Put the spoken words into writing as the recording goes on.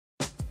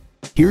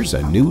Here's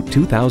a new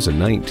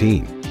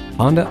 2019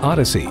 Honda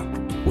Odyssey.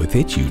 With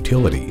its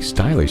utility,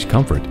 stylish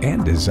comfort,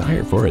 and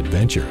desire for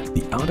adventure,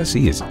 the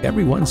Odyssey is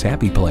everyone's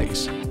happy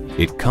place.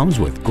 It comes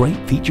with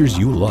great features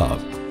you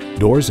love: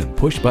 doors and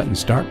push-button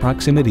start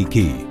proximity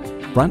key,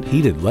 front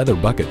heated leather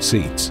bucket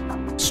seats,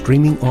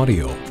 streaming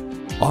audio,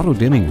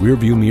 auto-dimming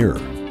rearview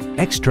mirror,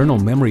 external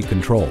memory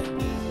control,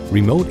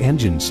 remote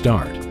engine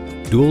start,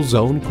 dual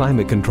zone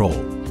climate control,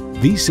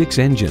 V6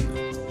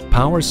 engine,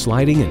 power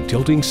sliding and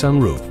tilting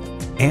sunroof,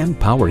 and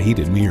power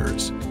heated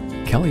mirrors.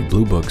 Kelley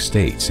Blue Book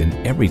states in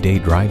everyday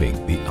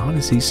driving, the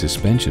Odyssey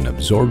suspension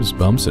absorbs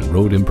bumps and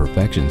road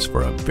imperfections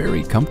for a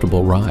very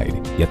comfortable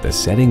ride, yet the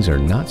settings are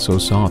not so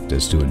soft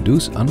as to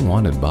induce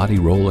unwanted body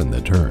roll in the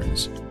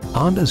turns.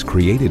 Honda's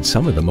created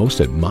some of the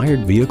most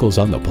admired vehicles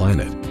on the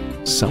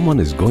planet.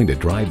 Someone is going to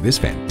drive this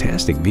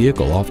fantastic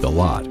vehicle off the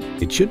lot.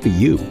 It should be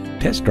you.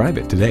 Test drive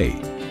it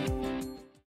today.